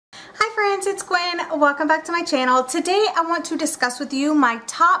Hi friends, it's Gwen. Welcome back to my channel. Today I want to discuss with you my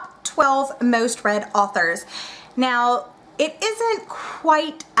top 12 most read authors. Now, it isn't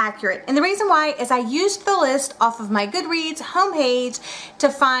quite accurate, and the reason why is I used the list off of my Goodreads homepage to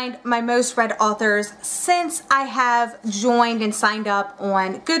find my most read authors since I have joined and signed up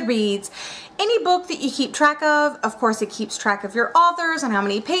on Goodreads. Any book that you keep track of course it keeps track of your authors and how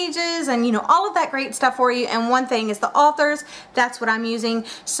many pages and all of that great stuff for you, and one thing is the authors. That's what I'm using.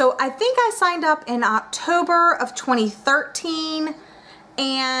 So I think I signed up in October of 2013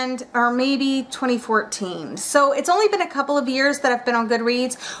 or maybe 2014. So it's only been a couple of years that I've been on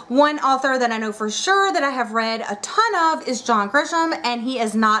Goodreads. One author that I know for sure that I have read a ton of is John Grisham, and he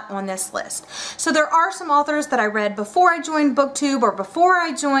is not on this list. So there are some authors that I read before I joined BookTube or before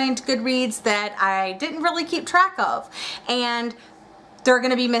I joined Goodreads that I didn't really keep track of, and they're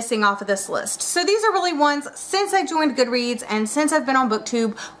going to be missing off of this list. So these are really ones since I joined Goodreads and since I've been on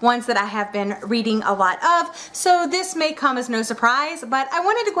BookTube, ones that I have been reading a lot of. So this may come as no surprise, but I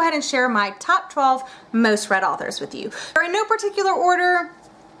wanted to go ahead and share my top 12 most read authors with you. They're in no particular order.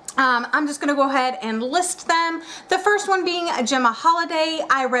 I'm just going to go ahead and list them. The first one being Gemma Holiday.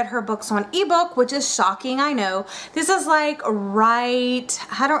 I read her books on ebook, which is shocking, I know. This is like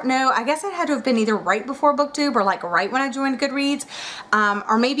I don't know, I guess it had to have been either right before BookTube or like right when I joined Goodreads,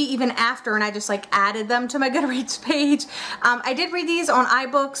 or maybe even after, and I just like added them to my Goodreads page. I did read these on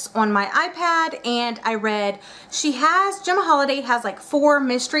iBooks on my iPad, and I read, Gemma Holiday has like 4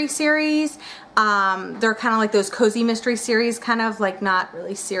 mystery series. They're kind of like those cozy mystery series, kind of like not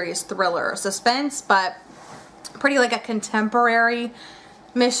really serious thriller or suspense, but pretty like a contemporary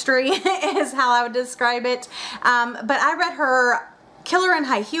mystery is how I would describe it. But I read her Killer in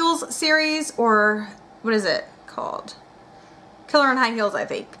High Heels series, or what is it called? Killer in High Heels, I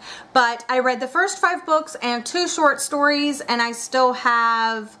think. But I read the first 5 books and 2 short stories, and I still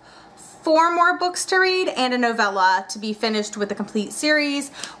have 4 more books to read and a novella to be finished with the complete series,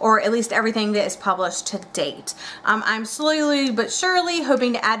 or at least everything that is published to date. I'm slowly but surely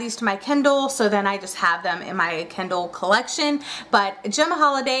hoping to add these to my Kindle, so then I just have them in my Kindle collection. But Gemma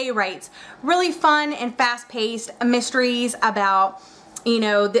Holiday writes really fun and fast-paced mysteries about,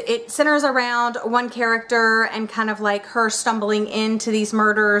 it centers around one character and kind of like her stumbling into these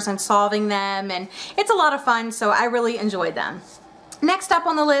murders and solving them, and it's a lot of fun, so I really enjoyed them. Next up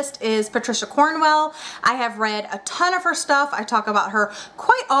on the list is Patricia Cornwell. I have read a ton of her stuff. I talk about her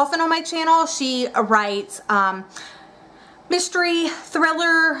quite often on my channel. She writes mystery,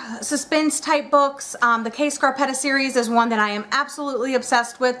 thriller, suspense type books. The Kay Scarpetta series is one that I am absolutely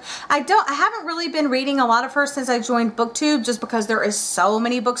obsessed with. I haven't really been reading a lot of her since I joined BookTube, just because there is so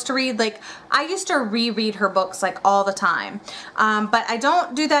many books to read. Like, I used to reread her books like all the time, but I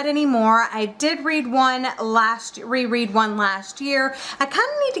don't do that anymore. I did reread one last year. I kind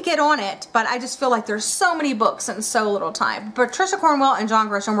of need to get on it, but I just feel like there's so many books and so little time. Patricia Cornwell and John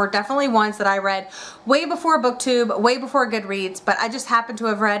Grisham were definitely ones that I read way before BookTube, way before Goodreads, but I just happened to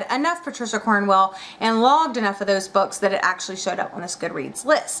have read enough Patricia Cornwell and logged enough of those books that it actually showed up on this Goodreads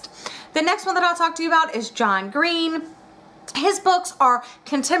list. The next one that I'll talk to you about is John Green. His books are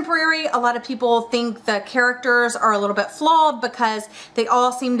contemporary. A lot of people think the characters are a little bit flawed because they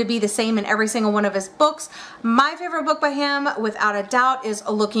all seem to be the same in every single one of his books. My favorite book by him, without a doubt, is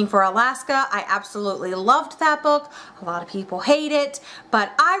Looking for Alaska. I absolutely loved that book. A lot of people hate it,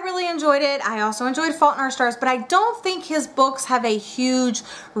 but I really enjoyed it. I also enjoyed Fault in Our Stars, but I don't think his books have a huge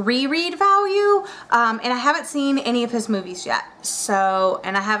reread value, and I haven't seen any of his movies yet.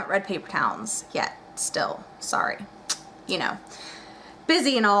 And I haven't read Paper Towns yet still. Sorry.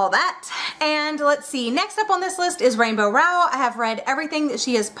 Busy and all that. And let's see, next up on this list is Rainbow Rowell. I have read everything that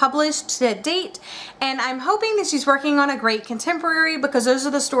she has published to date, and I'm hoping that she's working on a great contemporary, because those are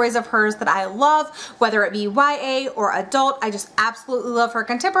the stories of hers that I love, whether it be YA or adult. I just absolutely love her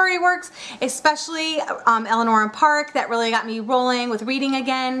contemporary works, especially Eleanor and Park. That really got me rolling with reading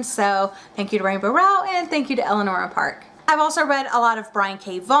again, so thank you to Rainbow Rowell and thank you to Eleanor and Park. I've also read a lot of Brian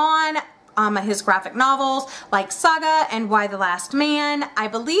K. Vaughan. His graphic novels like Saga and Y the Last Man. I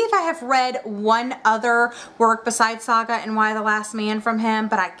believe I have read one other work besides Saga and Y the Last Man from him,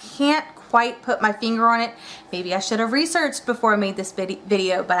 but I can't quite put my finger on it. Maybe I should have researched before I made this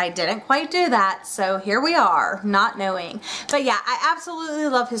video, but I didn't quite do that, so here we are, not knowing. But yeah, I absolutely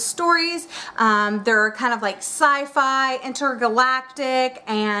love his stories. They're kind of like sci-fi, intergalactic,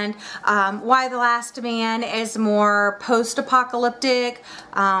 and Y the Last Man is more post-apocalyptic,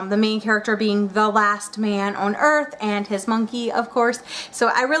 the main character being the last man on Earth and his monkey, of course.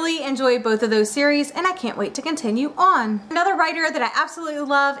 So I really enjoy both of those series, and I can't wait to continue on. Another writer that I absolutely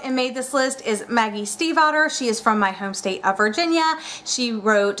love and made this list list is Maggie Stiefvater. She is from my home state of Virginia. She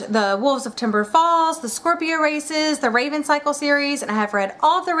wrote the Wolves of Timber Falls, the Scorpio Races, the Raven Cycle series, and I have read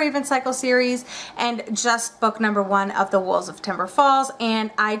all of the Raven Cycle series and just book number 1 of the Wolves of Timber Falls. And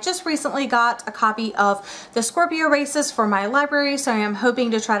I just recently got a copy of the Scorpio Races for my library, so I am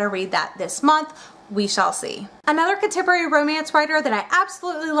hoping to try to read that this month. We shall see. Another contemporary romance writer that I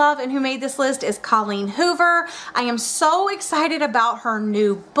absolutely love and who made this list is Colleen Hoover. I am so excited about her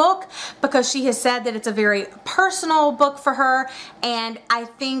new book because she has said that it's a very personal book for her, and I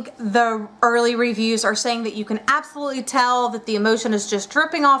think the early reviews are saying that you can absolutely tell that the emotion is just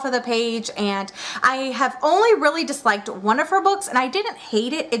dripping off of the page. And I have only really disliked one of her books, and I didn't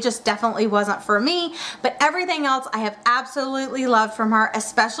hate it, it just definitely wasn't for me, but everything else I have absolutely loved from her,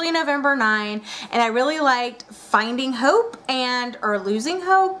 especially November 9, and I really liked Finding Hope or Losing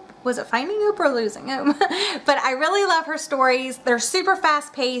Hope. Was it Finding Hope or Losing Hope? But I really love her stories. They're super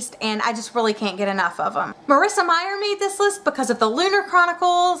fast paced and I just really can't get enough of them. Marissa Meyer made this list because of the Lunar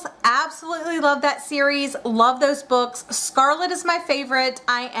Chronicles. Absolutely love that series. Love those books. Scarlet is my favorite.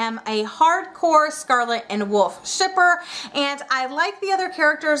 I am a hardcore Scarlet and Wolf shipper, and I like the other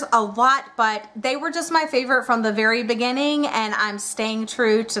characters a lot, but they were just my favorite from the very beginning, and I'm staying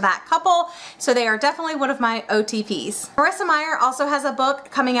true to that couple. So they are definitely one of my OTPs. Marissa Meyer also has a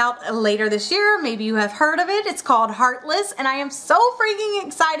book coming out later this year. Maybe you have heard of it. It's called Heartless, and I am so freaking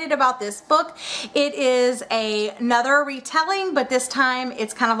excited about this book. It is another retelling, but this time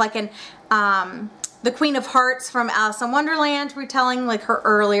it's kind of like an the Queen of Hearts from Alice in Wonderland retelling like her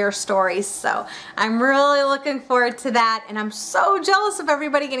earlier stories. So I'm really looking forward to that, and I'm so jealous of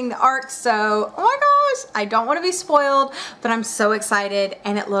everybody getting the art. So oh my gosh, I don't want to be spoiled, but I'm so excited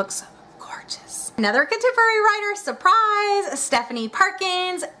and it looks gorgeous. Another contemporary writer, surprise, Stephanie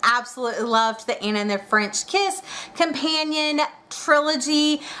Perkins. Absolutely loved the Anna and the French Kiss companion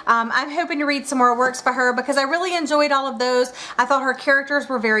trilogy. I'm hoping to read some more works by her because I really enjoyed all of those. I thought her characters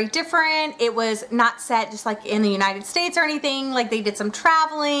were very different. It was not set just like in the United States or anything. Like they did some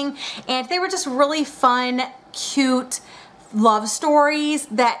traveling, and they were just really fun, cute love stories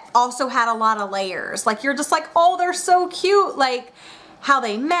that also had a lot of layers. Like you're just like, oh, they're so cute. Like how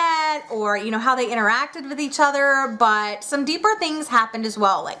they met, or you know, how they interacted with each other, but some deeper things happened as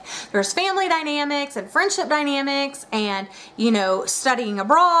well. Like there's family dynamics and friendship dynamics and, you know, studying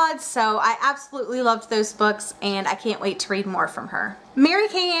abroad. So I absolutely loved those books and I can't wait to read more from her. Mary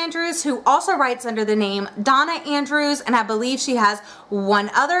Kay Andrews, who also writes under the name Donna Andrews, and I believe she has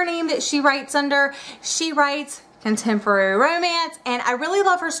one other name that she writes under. She writes contemporary romance, and I really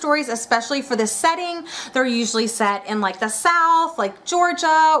love her stories, especially for the setting. They're usually set in like the South, like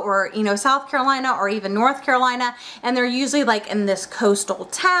Georgia, or you know, South Carolina, or even North Carolina, and they're usually like in this coastal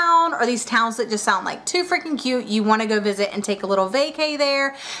town, or these towns that just sound like too freaking cute. You want to go visit and take a little vacay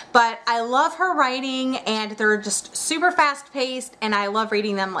there. But I love her writing, and they're just super fast paced, and I love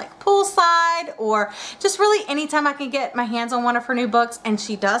reading them like poolside, or just really anytime I can get my hands on one of her new books. And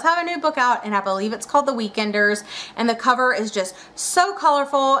she does have a new book out, and I believe it's called The Weekenders. And the cover is just so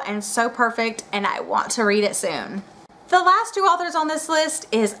colorful and so perfect, and I want to read it soon. The last two authors on this list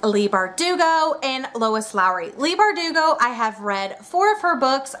is Leigh Bardugo and Lois Lowry. Leigh Bardugo, I have read 4 of her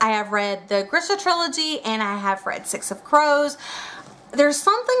books. I have read the Grisha trilogy and I have read 6 of Crows. There's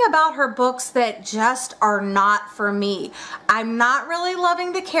something about her books that just are not for me. I'm not really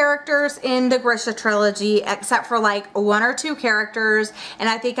loving the characters in the Grisha trilogy, except for like 1 or 2 characters, and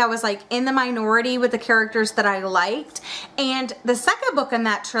I think I was like in the minority with the characters that I liked. And the second book in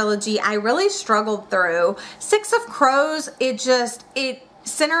that trilogy I really struggled through. 6 of Crows, it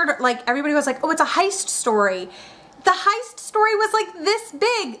centered, like everybody was like, oh, it's a heist story. The heist story was like this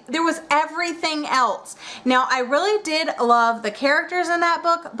big. There was everything else. Now, I really did love the characters in that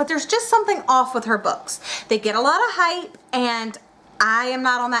book, but there's just something off with her books. They get a lot of hype, and I am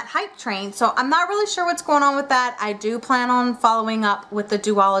not on that hype train, so I'm not really sure what's going on with that. I do plan on following up with the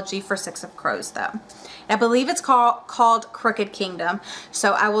duology for 6 of Crows, though. I believe it's called Crooked Kingdom,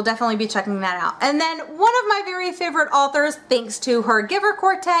 so I will definitely be checking that out. And then one of my very favorite authors, thanks to her Giver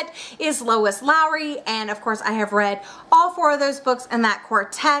Quartet, is Lois Lowry, and of course I have read all 4 of those books in that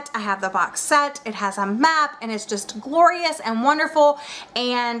quartet. I have the box set, it has a map, and it's just glorious and wonderful,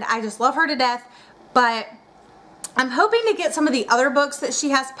 and I just love her to death. But I'm hoping to get some of the other books that she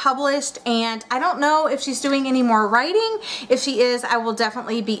has published, and I don't know if she's doing any more writing. If she is, I will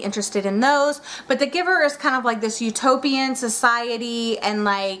definitely be interested in those. But The Giver is kind of like this utopian society, and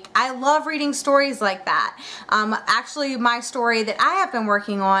like I love reading stories like that. Actually, my story that I have been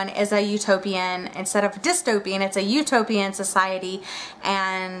working on is a utopian instead of dystopian. It's a utopian society,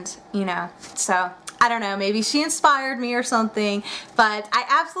 and you know, so I don't know, maybe she inspired me or something, but I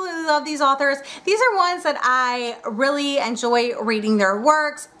absolutely love these authors. These are ones that I really enjoy reading their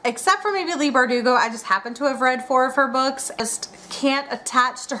works, except for maybe Leigh Bardugo. I just happen to have read 4 of her books. I just can't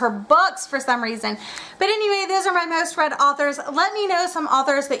attach to her books for some reason. But anyway, those are my most read authors. Let me know some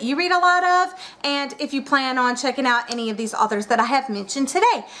authors that you read a lot of, and if you plan on checking out any of these authors that I have mentioned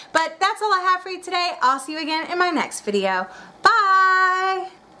today. But that's all I have for you today. I'll see you again in my next video. Bye!